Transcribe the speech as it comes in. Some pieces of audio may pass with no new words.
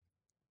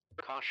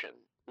Caution,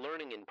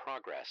 learning in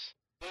progress.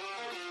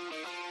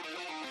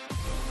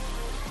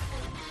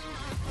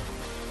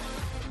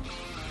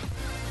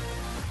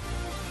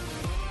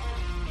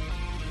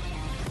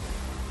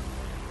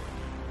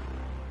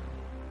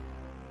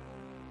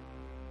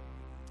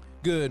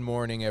 Good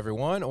morning,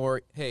 everyone,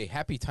 or hey,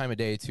 happy time of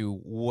day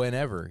to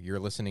whenever you're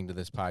listening to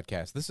this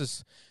podcast. This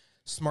is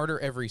Smarter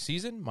Every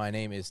Season. My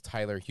name is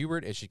Tyler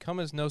Hubert. It should come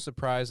as no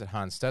surprise that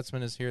Hans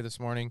Stutzman is here this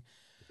morning.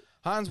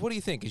 Hans, what do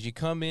you think? As you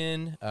come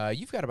in,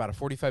 you've got about a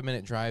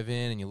 45-minute drive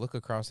in, and you look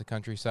across the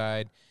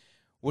countryside.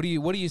 What are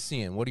you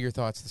seeing? What are your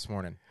thoughts this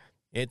morning?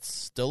 It's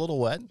still a little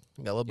wet.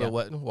 Got a little bit of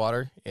wet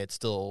water. It's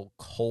still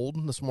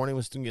cold this morning.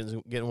 We're still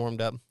getting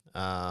warmed up.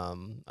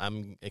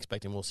 I'm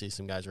expecting we'll see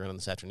some guys running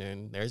this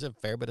afternoon. There's a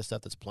fair bit of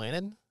stuff that's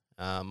planted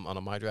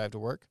on my drive to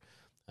work.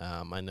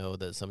 I know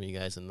that some of you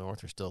guys in the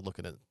north are still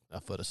looking at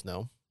a foot of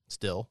snow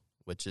still,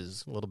 which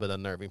is a little bit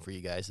unnerving for you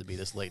guys to be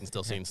this late and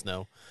still seeing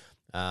snow.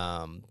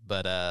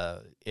 But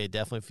it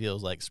definitely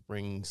feels like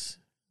spring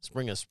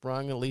has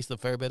sprung at least a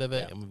fair bit of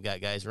it, and we've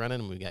got guys running,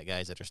 and we've got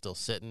guys that are still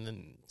sitting,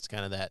 and it's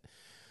kind of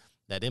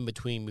that in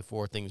between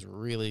before things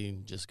really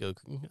just go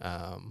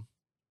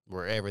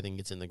where everything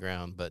gets in the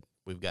ground. But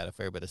we've got a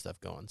fair bit of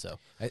stuff going. So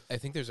I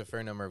think there's a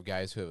fair number of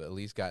guys who have at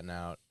least gotten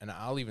out, and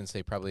I'll even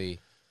say probably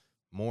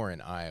more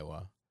in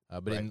Iowa,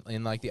 but right.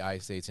 in like the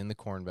I-States, in the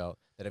Corn Belt,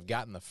 that have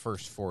gotten the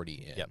first 40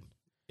 in.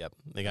 Yep.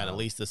 They got at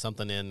least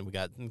something in. We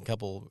got a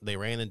couple. They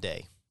ran a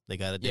day. They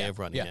got a day of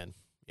running in.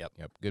 Yep.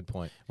 Good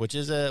point. Which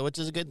is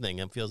a good thing.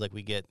 It feels like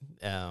we get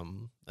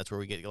that's where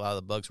we get a lot of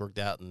the bugs worked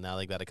out, and now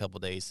they've got a couple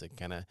days to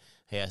kind of,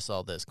 hey, I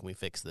saw this. Can we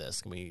fix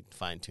this? Can we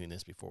fine tune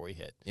this before we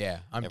hit? Yeah,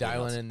 I'm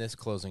dialing in this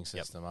closing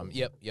system.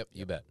 Yep.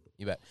 You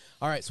bet.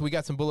 All right, so we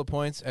got some bullet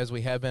points as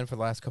we have been for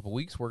the last couple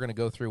weeks. We're going to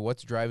go through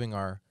what's driving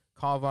our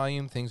call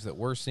volume, things that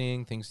we're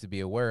seeing, things to be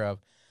aware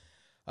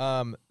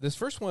of. This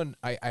first one,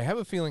 I have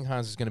a feeling,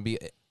 Hans, is going to be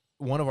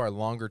one of our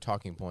longer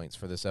talking points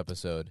for this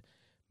episode,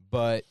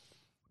 but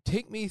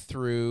take me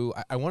through.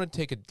 I want to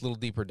take a little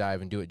deeper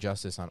dive and do it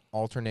justice on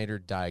alternator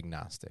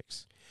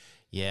diagnostics.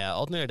 Yeah,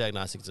 alternator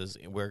diagnostics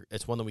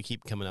it's one that we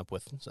keep coming up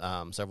with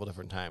several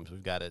different times.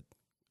 We've got it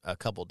a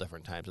couple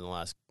different times in the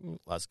last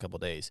couple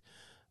of days.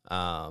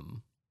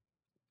 Couple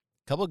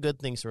of good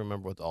things to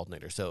remember with the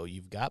alternator. So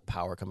you've got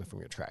power coming from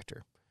your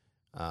tractor,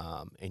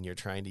 and you're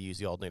trying to use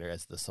the alternator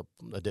as the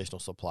additional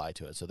supply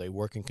to it. So they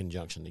work in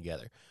conjunction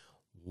together.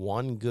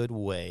 One good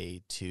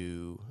way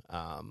to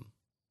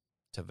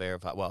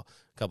verify, well,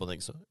 a couple of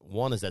things.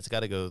 One is that's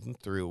got to go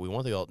through. We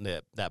want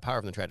that power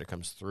from the tractor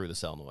comes through the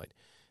solenoid.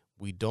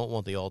 We don't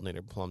want the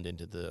alternator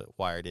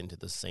wired into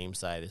the same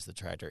side as the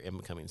tractor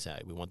incoming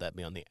side. We want that to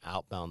be on the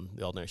outbound.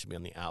 The alternator should be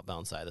on the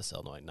outbound side of the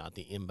solenoid, not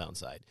the inbound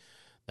side.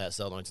 That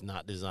solenoid's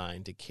not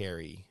designed to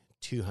carry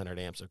 200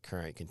 amps of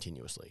current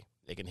continuously.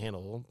 It can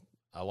handle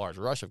a large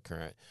rush of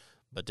current,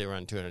 but to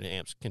run 200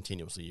 amps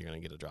continuously, you're going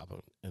to get a drop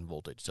in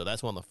voltage. So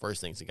that's one of the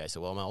first things the guy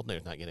said, well, my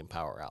alternator's not getting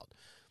power out.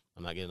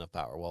 I'm not getting enough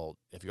power. Well,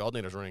 if your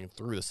alternator's running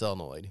through the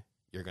solenoid,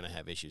 you're going to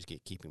have issues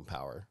keeping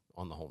power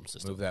on the home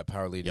system. Move that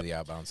power lead to the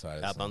outbound side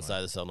of the solenoid. Outbound side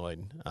of the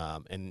solenoid.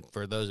 And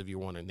for those of you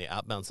wondering, the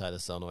outbound side of the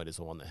solenoid is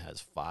the one that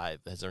has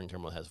their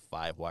terminal has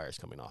 5 wires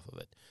coming off of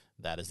it.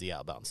 That is the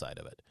outbound side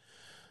of it.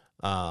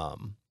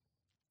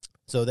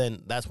 So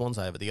then that's one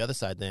side of it. The other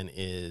side then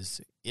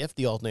is if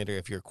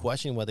you're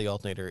questioning whether the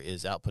alternator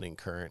is outputting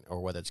current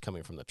or whether it's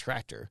coming from the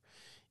tractor,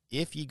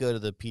 if you go to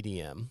the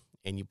PDM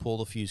and you pull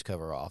the fuse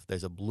cover off,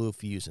 there's a blue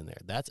fuse in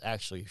there. That's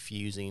actually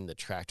fusing the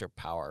tractor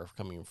power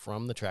coming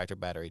from the tractor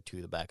battery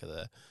to the back of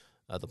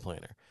the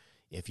planter.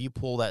 If you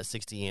pull that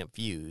 60 amp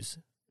fuse,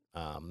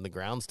 the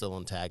ground's still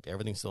intact,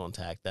 everything's still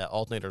intact, that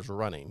alternator's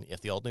running.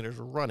 If the alternator's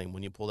running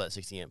when you pull that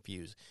 60 amp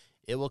fuse,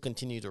 it will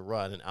continue to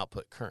run and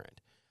output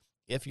current.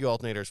 If your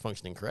alternator is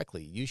functioning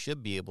correctly, you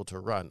should be able to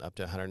run up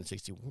to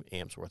 160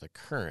 amps worth of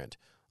current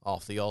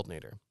off the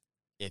alternator.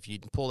 If you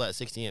pull that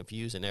 60 amp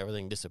fuse and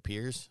everything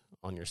disappears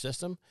on your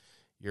system,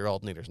 your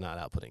alternator's not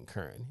outputting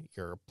current.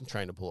 You're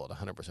trying to pull it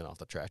 100% off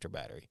the tractor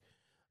battery.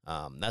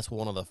 That's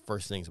one of the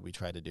first things that we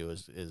try to do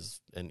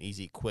is an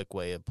easy, quick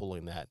way of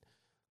pulling that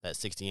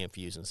 60 amp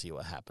fuse and see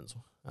what happens.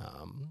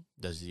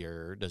 Does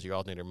your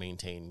alternator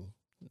maintain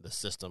the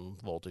system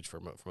voltage for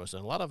most?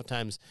 And a lot of the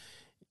times,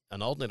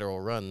 an alternator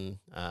will run.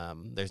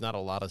 There's not a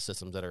lot of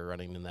systems that are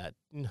running in that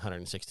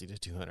 160 to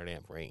 200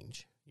 amp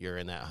range. You're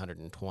in that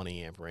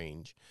 120 amp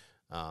range,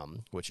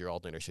 which your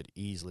alternator should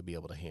easily be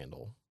able to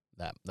handle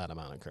that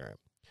amount of current.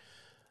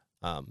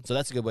 So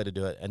that's a good way to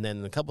do it. And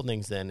then a couple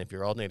things then, if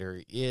your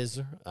alternator is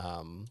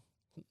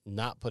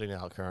not putting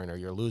out current or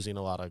you're losing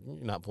you're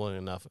not pulling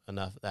enough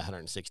that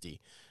 160,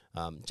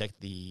 check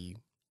the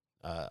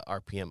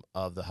RPM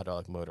of the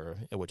hydraulic motor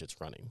at which it's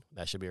running.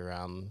 That should be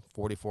around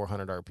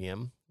 4,400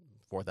 RPM,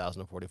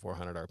 4,000 to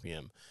 4,400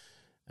 RPM.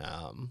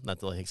 Not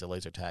that it takes a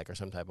laser tag or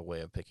some type of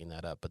way of picking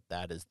that up, but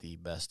that is the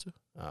best.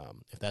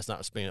 If that's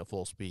not spinning at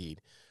full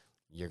speed,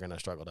 you're going to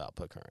struggle to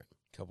output current.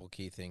 Couple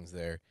key things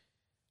there.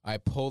 I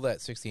pull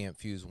that 60 amp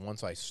fuse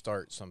once I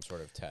start some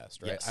sort of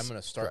test, right? Yes, I'm going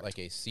to start correct.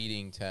 like a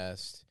seating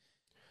test.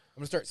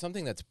 going to start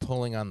something that's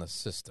pulling on the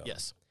system.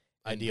 Yes.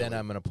 And Ideally. then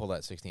I'm going to pull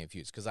that 16 amp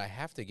fuse because I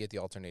have to get the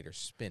alternator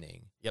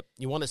spinning. Yep.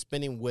 You want it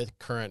spinning with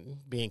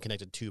current being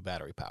connected to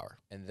battery power.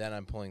 And then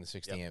I'm pulling the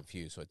 16 amp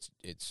fuse. So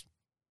it's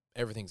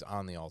everything's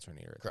on the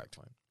alternator at Correct.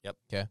 that point. Yep.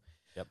 Okay.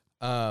 Yep.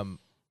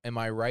 Am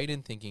I right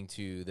in thinking,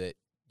 too, that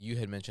you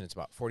had mentioned it's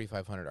about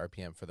 4,500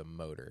 RPM for the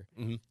motor?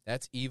 Mm-hmm.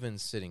 That's even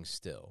sitting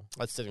still.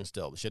 That's sitting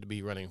still. It should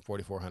be running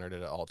 4,400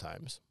 at all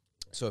times.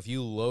 So if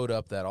you load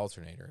up that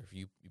alternator, if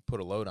you put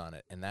a load on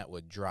it, and that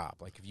would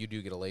drop, like if you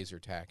do get a laser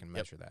tack and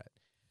measure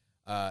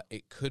that,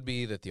 it could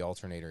be that the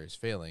alternator is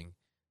failing.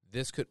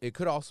 It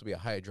could also be a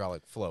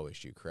hydraulic flow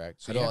issue,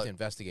 correct? So you have to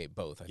investigate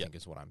both, I think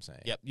is what I'm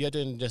saying. Yep, you have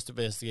to just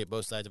investigate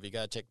both sides. If you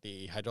got to check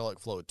the hydraulic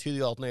flow to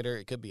the alternator,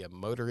 it could be a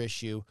motor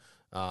issue.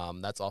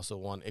 That's also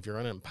one. If you're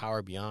running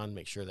power beyond,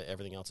 make sure that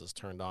everything else is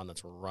turned on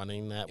that's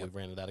running that. We've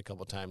ran into that a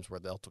couple of times where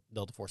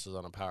Delta Force is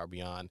on a power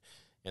beyond,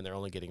 and they're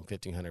only getting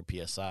 1,500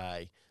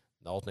 PSI.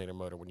 The alternator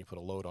motor, when you put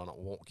a load on it,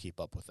 won't keep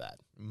up with that.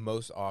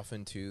 Most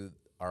often, too,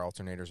 our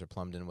alternators are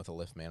plumbed in with a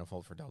lift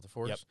manifold for Delta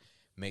Force. Yep.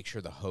 Make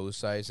sure the hose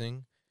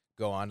sizing,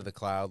 go onto the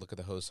cloud, look at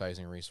the hose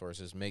sizing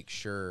resources, make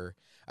sure.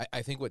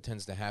 I think what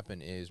tends to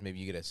happen is maybe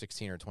you get a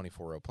 16 or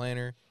 24 row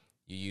planter,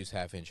 you use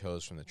half-inch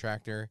hose from the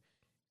tractor.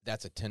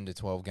 That's a 10 to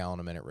 12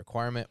 gallon a minute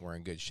requirement. We're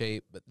in good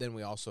shape. But then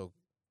we also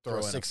throw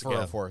in a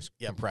furrow-force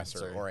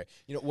compressor or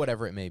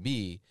whatever it may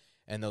be,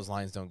 and those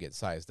lines don't get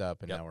sized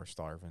up, and now we're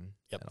starving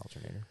an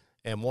alternator.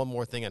 And one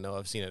more thing I know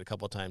I've seen it a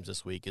couple of times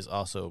this week is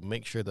also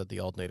make sure that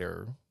the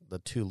alternator, the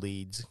two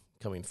leads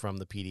coming from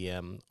the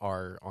PDM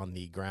are on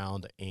the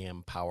ground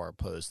and power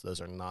post.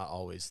 Those are not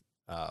always.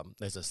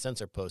 There's a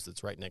sensor post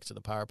that's right next to the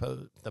power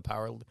post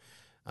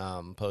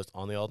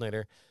on the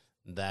alternator.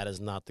 That is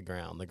not the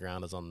ground. The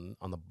ground is on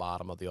the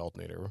bottom of the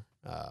alternator.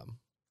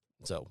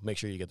 So make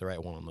sure you get the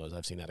right one on those.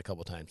 I've seen that a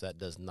couple of times. That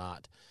does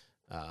not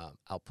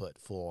output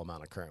full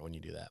amount of current when you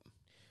do that.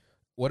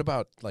 What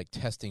about like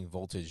testing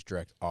voltage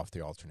direct off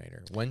the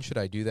alternator? When should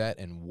I do that,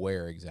 and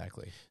where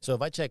exactly? So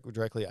if I check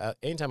directly,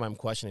 anytime I'm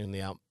questioning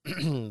the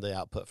the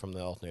output from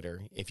the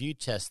alternator, if you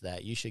test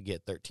that, you should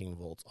get 13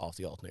 volts off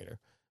the alternator.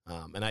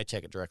 And I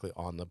check it directly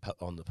on the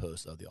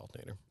post of the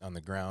alternator. On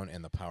the ground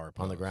and the power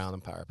post. On the ground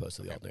and power post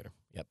of the alternator.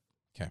 Yep.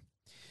 Okay.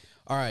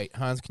 All right,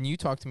 Hans, can you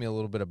talk to me a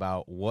little bit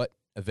about what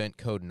event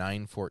code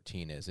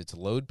 914 is? It's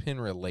load pin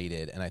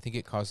related, and I think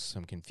it causes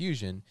some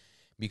confusion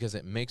because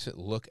it makes it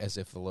look as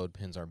if the load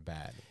pins are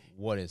bad.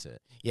 What is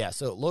it? Yeah,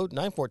 so load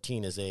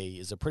 914 is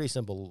a pretty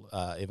simple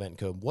event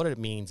code. What it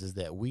means is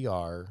that we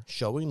are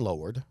showing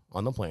lowered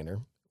on the planter,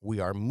 we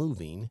are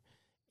moving,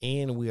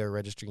 and we are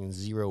registering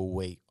 0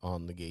 weight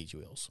on the gauge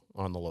wheels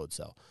on the load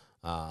cell.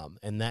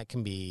 And that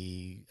can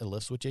be a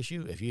lift switch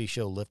issue. If you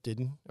show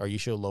lifted or you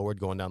show lowered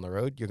going down the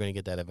road, you're going to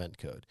get that event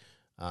code.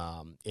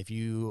 If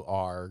you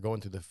are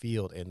going through the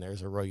field and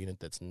there's a row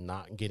unit that's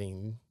not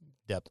getting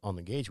depth on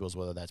the gauge wheels,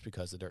 whether that's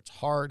because the dirt's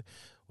hard,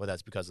 whether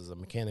that's because there's a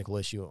mechanical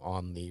issue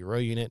on the row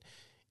unit,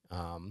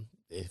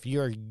 if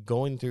you're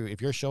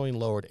showing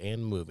lowered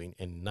and moving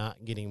and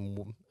not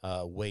getting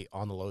weight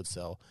on the load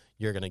cell,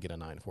 you're going to get a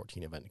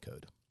 914 event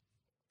code.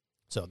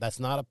 So that's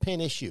not a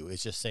pin issue.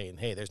 It's just saying,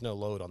 hey, there's no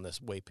load on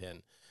this weight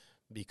pin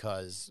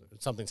because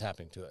something's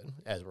happening to it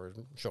as we're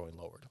showing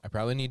lowered. I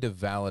probably need to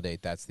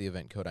validate that's the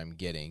event code I'm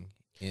getting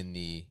in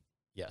the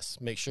Yes,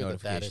 make sure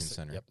that is.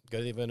 center. Yep, go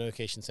to the event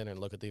notification center and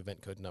look at the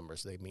event code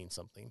numbers. They mean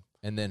something.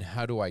 And then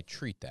how do I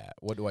treat that?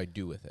 What do I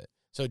do with it?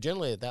 So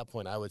generally at that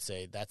point, I would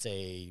say that's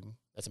a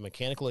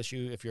mechanical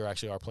issue if you're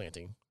actually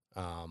planting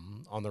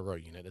on the row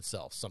unit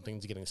itself.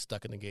 Something's getting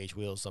stuck in the gauge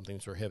wheels.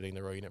 Something's prohibiting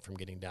the row unit from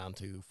getting down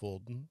to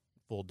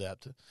full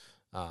depth.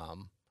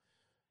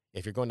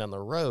 If you're going down the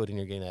road and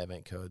you're getting that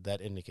event code, that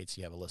indicates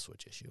you have a lift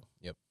switch issue.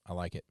 Yep, I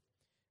like it.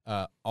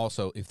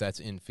 Also, if that's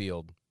in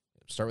field,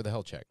 start with a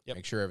health check. Yep.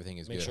 Make sure everything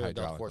is Make good sure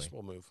the hydraulically. force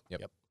will move.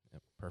 Yep.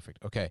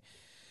 Perfect. Okay.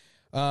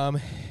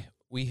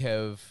 We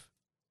have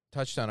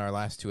touched on our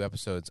last 2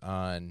 episodes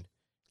on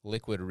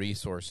liquid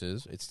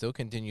resources. It still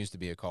continues to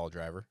be a call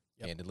driver,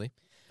 candidly.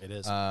 It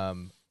is.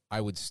 I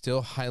would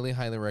still highly,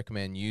 highly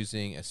recommend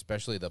using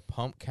especially the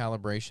pump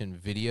calibration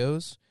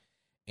videos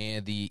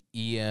and the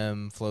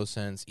EM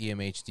FlowSense,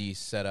 EMHD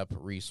setup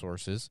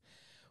resources.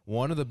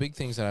 One of the big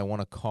things that I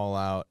want to call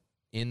out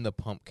in the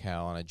pump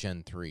cal on a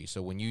Gen 3,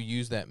 so when you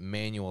use that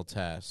manual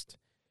test,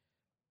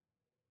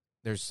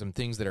 there's some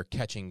things that are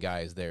catching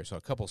guys there. So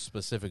a couple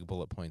specific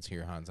bullet points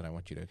here, Hans, and I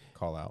want you to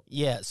call out.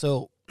 Yeah,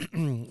 so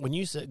when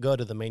you go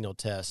to the manual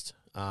test,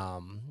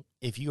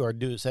 if you are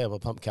say have a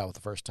pump cal for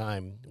the first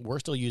time, we're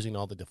still using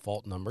all the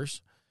default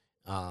numbers,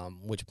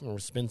 which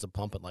spins the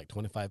pump at like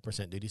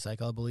 25% duty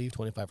cycle, I believe,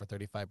 25 or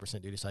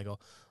 35% duty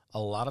cycle. A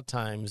lot of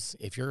times,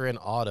 if you're in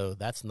auto,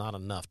 that's not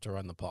enough to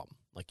run the pump.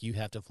 Like you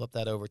have to flip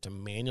that over to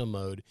manual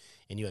mode,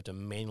 and you have to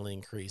manually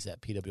increase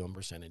that PWM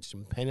percentage.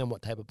 Depending on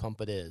what type of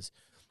pump it is,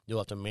 you'll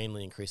have to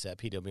manually increase that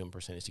PWM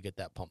percentage to get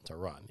that pump to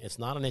run. It's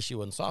not an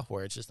issue in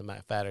software. It's just a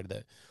matter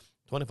that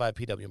 25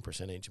 PWM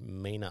percentage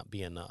may not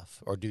be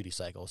enough, or duty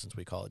cycle, since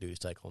we call it duty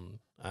cycle. And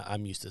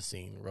I'm used to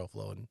seeing row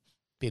flow and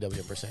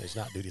PWM percentage,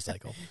 not duty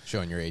cycle.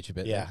 Showing your age a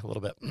bit. Yeah, a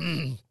little bit.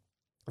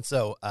 And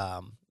so,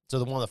 one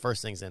of the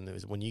first things then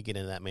is when you get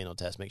into that manual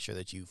test, make sure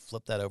that you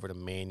flip that over to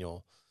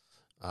manual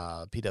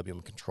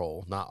PWM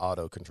control, not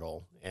auto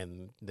control,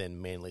 and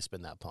then manually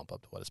spin that pump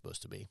up to what it's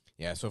supposed to be.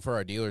 Yeah, so for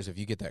our dealers, if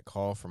you get that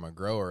call from a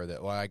grower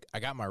that, well, I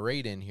got my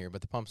rate in here, but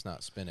the pump's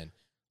not spinning,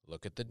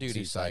 look at the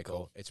duty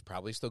cycle. It's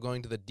probably still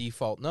going to the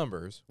default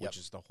numbers, which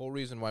is the whole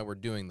reason why we're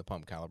doing the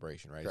pump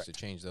calibration, right? Correct. Is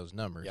to change those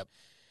numbers. Yep.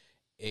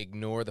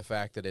 Ignore the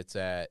fact that it's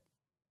at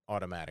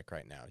automatic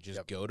right now.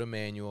 Just go to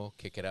manual,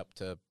 kick it up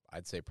to,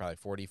 I'd say, probably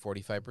 40,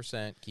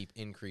 45%, keep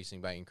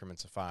increasing by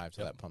increments of 5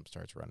 so that pump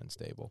starts running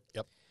stable.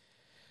 Yep.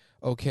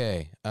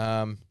 Okay,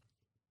 I'm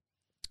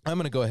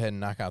going to go ahead and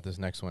knock out this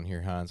next one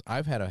here, Hans.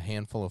 I've had a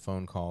handful of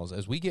phone calls.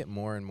 As we get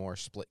more and more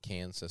split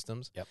can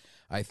systems,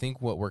 I think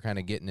what we're kind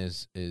of getting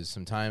is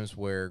sometimes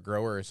where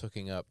grower is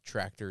hooking up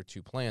tractor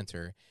to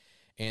planter,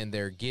 and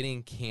they're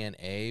getting can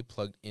A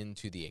plugged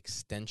into the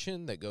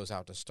extension that goes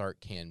out to start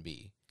can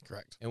B.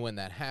 Correct. And when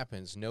that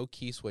happens, no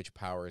key switch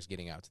power is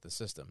getting out to the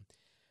system.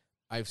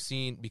 I've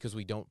seen, because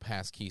we don't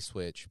pass key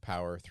switch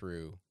power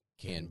through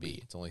can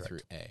B. It's only through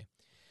A.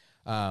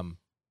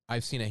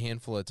 I've seen a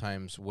handful of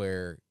times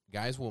where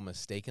guys will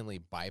mistakenly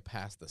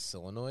bypass the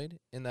solenoid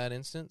in that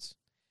instance.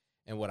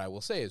 And what I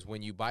will say is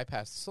when you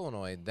bypass the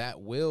solenoid,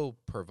 that will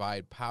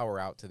provide power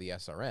out to the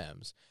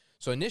SRMs.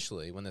 So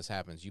initially, when this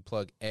happens, you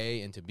plug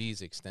A into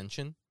B's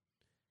extension,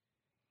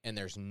 and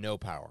there's no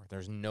power.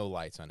 There's no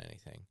lights on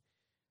anything.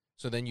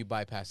 So then you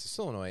bypass the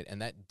solenoid,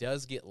 and that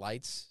does get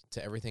lights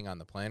to everything on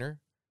the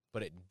planter,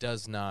 but it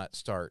does not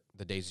start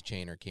the daisy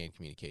chain or can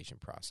communication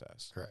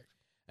process. Correct.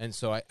 And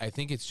so I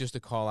think it's just a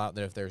call out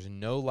that if there's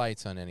no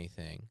lights on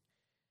anything,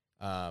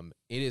 it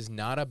is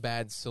not a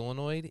bad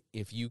solenoid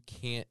if you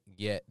can't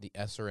get the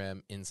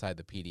SRM inside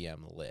the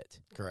PDM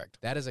lit. Correct.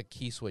 That is a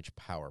key switch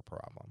power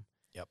problem.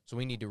 Yep. So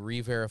we need to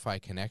re-verify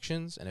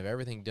connections, and if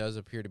everything does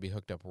appear to be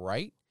hooked up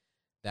right,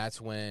 that's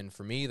when,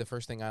 for me, the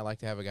first thing I like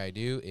to have a guy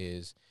do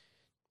is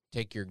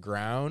take your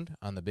ground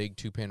on the big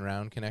 2-pin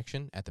round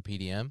connection at the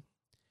PDM,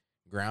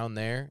 ground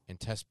there, and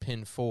test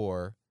pin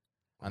 4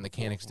 on the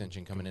can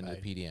extension coming into the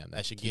PDM.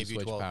 That should give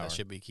you 12. Power. That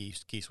should be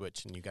key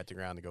switch, and you got the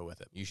ground to go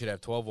with it. You should have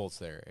 12 volts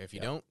there. If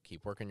you don't,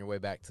 keep working your way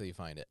back till you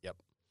find it. Yep.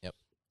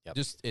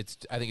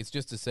 I think it's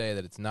just to say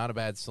that it's not a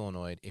bad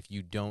solenoid if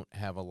you don't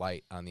have a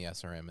light on the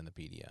SRM and the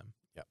PDM.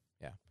 Yep.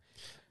 Yeah.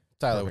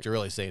 Tyler, Perfect. What you're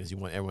really saying is you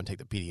want everyone to take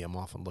the PDM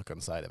off and look on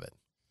the side of it.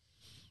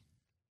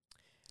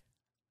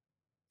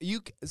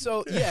 Yes,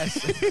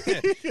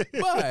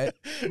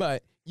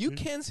 but you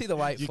can see the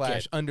light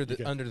flash under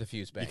the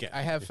fuse bank.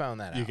 I have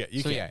found that out.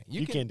 You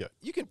can do it.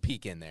 You can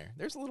peek in there.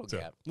 There's a little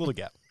gap. Little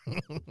gap.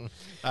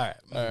 All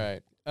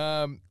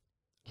right.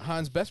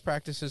 Hans, best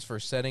practices for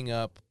setting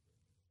up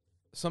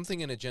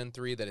something in a Gen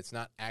 3 that it's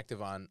not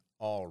active on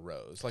all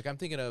rows. Like I'm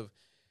thinking of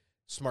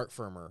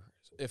SmartFirmer.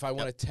 If I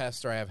want to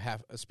test, or I have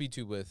half a speed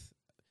tube with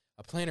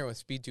a planter with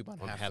speed tube on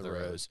half the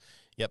rows.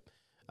 Yep.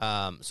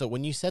 So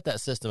when you set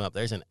that system up,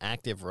 there's an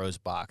active rows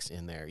box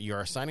in there. You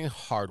are assigning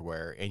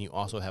hardware, and you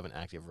also have an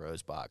active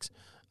rows box.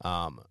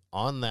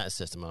 On that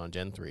system, on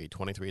Gen 3,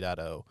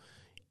 23.0,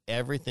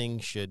 everything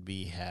should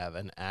have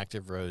an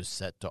active rows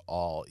set to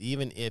all,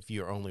 even if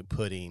you're only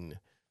putting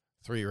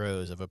 3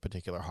 rows of a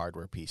particular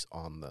hardware piece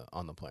on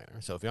the planter.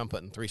 So if I'm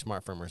putting 3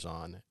 SmartFirmers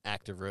on,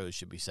 active rows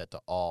should be set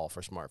to all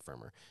for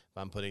SmartFirmer. If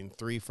I'm putting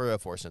 3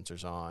 404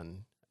 sensors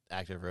on,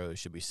 active rows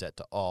should be set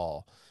to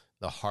all.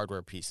 The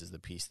hardware piece is the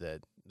piece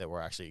that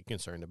we're actually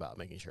concerned about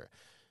making sure.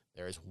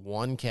 There is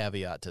one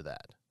caveat to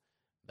that.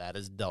 That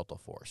is delta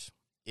force.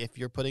 If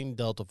you're putting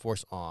delta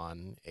force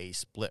on a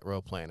split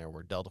row planter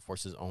where delta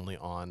force is only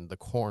on the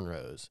corn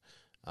rows,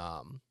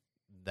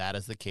 that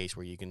is the case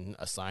where you can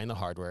assign the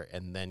hardware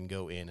and then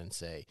go in and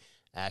say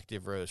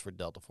active rows for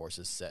delta force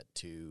is set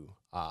to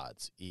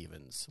odds,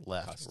 evens,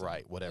 left, custom,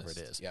 right, whatever list.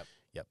 It is.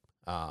 Yep.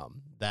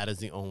 That is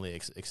the only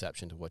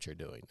exception to what you're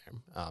doing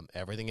there.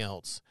 Everything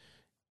else,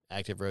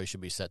 active rows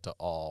should be set to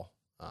all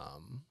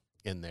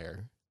in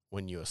there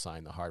when you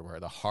assign the hardware.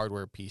 The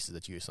hardware pieces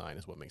that you assign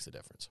is what makes the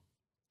difference.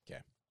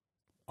 Okay.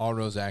 All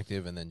rows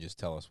active, and then just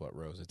tell us what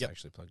rows it's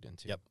actually plugged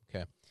into. Yep.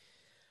 Okay.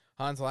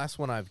 Hans, the last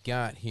one I've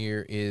got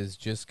here is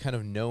just kind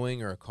of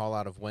knowing or a call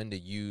out of when to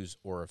use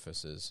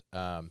orifices.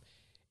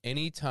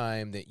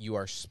 Anytime that you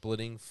are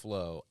splitting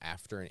flow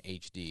after an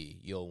HD,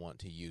 you'll want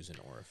to use an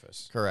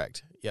orifice.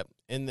 Correct. Yep.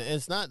 And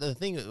it's not the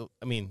thing.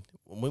 I mean,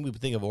 when we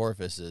think of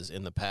orifices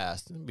in the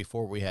past,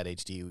 before we had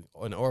HD,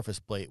 an orifice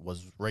plate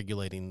was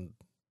regulating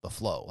the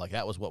flow. Like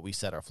that was what we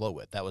set our flow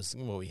with. That was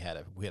what we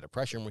had. We had a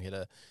pressure,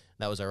 and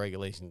that was our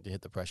regulation to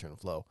hit the pressure and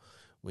flow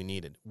we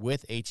needed.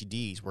 With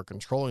HDs, we're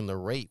controlling the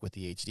rate with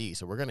the HD,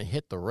 so we're going to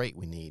hit the rate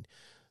we need.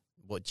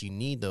 What you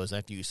need, though, is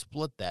after you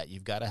split that,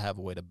 you've got to have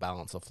a way to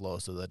balance the flow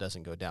so that it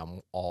doesn't go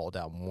down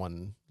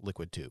one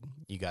liquid tube.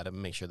 You got to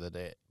make sure that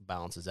it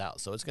balances out.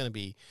 So it's going to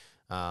be,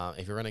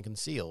 if you're running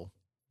conceal,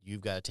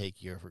 you've got to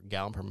take your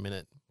gallon per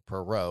minute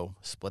per row,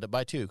 split it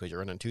by 2 because you're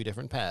running 2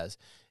 different paths,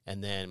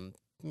 and then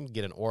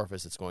get an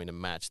orifice that's going to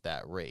match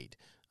that rate.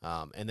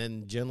 And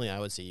then generally I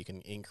would say you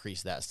can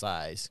increase that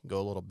size, go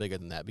a little bigger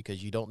than that,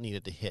 because you don't need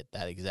it to hit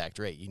that exact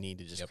rate. You need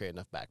to just create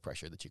enough back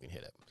pressure that you can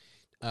hit it.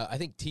 I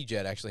think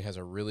TJet actually has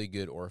a really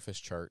good orifice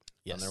chart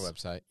on their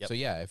website. Yep. So,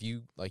 yeah, if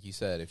you, like you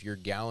said, if your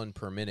gallon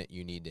per minute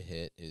you need to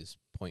hit is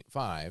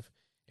 0.5,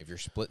 if you're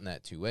splitting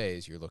that 2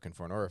 ways, you're looking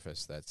for an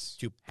orifice that's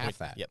half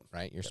that,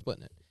 right? You're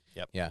splitting it.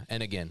 Yep. Yeah,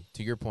 and again,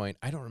 to your point,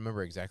 I don't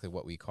remember exactly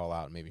what we call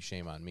out, maybe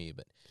shame on me,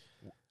 but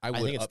I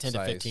would think it's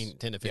upsize,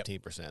 10 to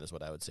 15% is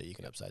what I would say you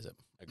can upsize it.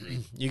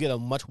 Agreed. You get a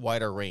much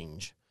wider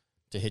range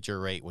to hit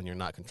your rate when you're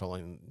not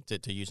controlling,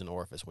 to use an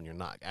orifice when you're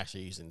not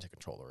actually using to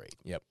control the rate.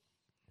 Yep.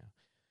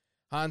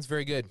 Hans,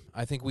 very good.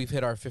 I think we've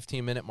hit our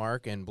 15-minute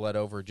mark and bled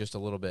over just a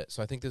little bit.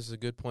 So I think this is a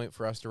good point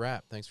for us to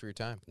wrap. Thanks for your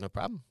time. No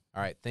problem.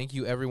 All right. Thank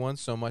you, everyone,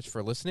 so much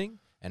for listening.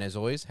 And as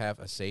always, have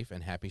a safe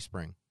and happy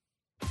spring.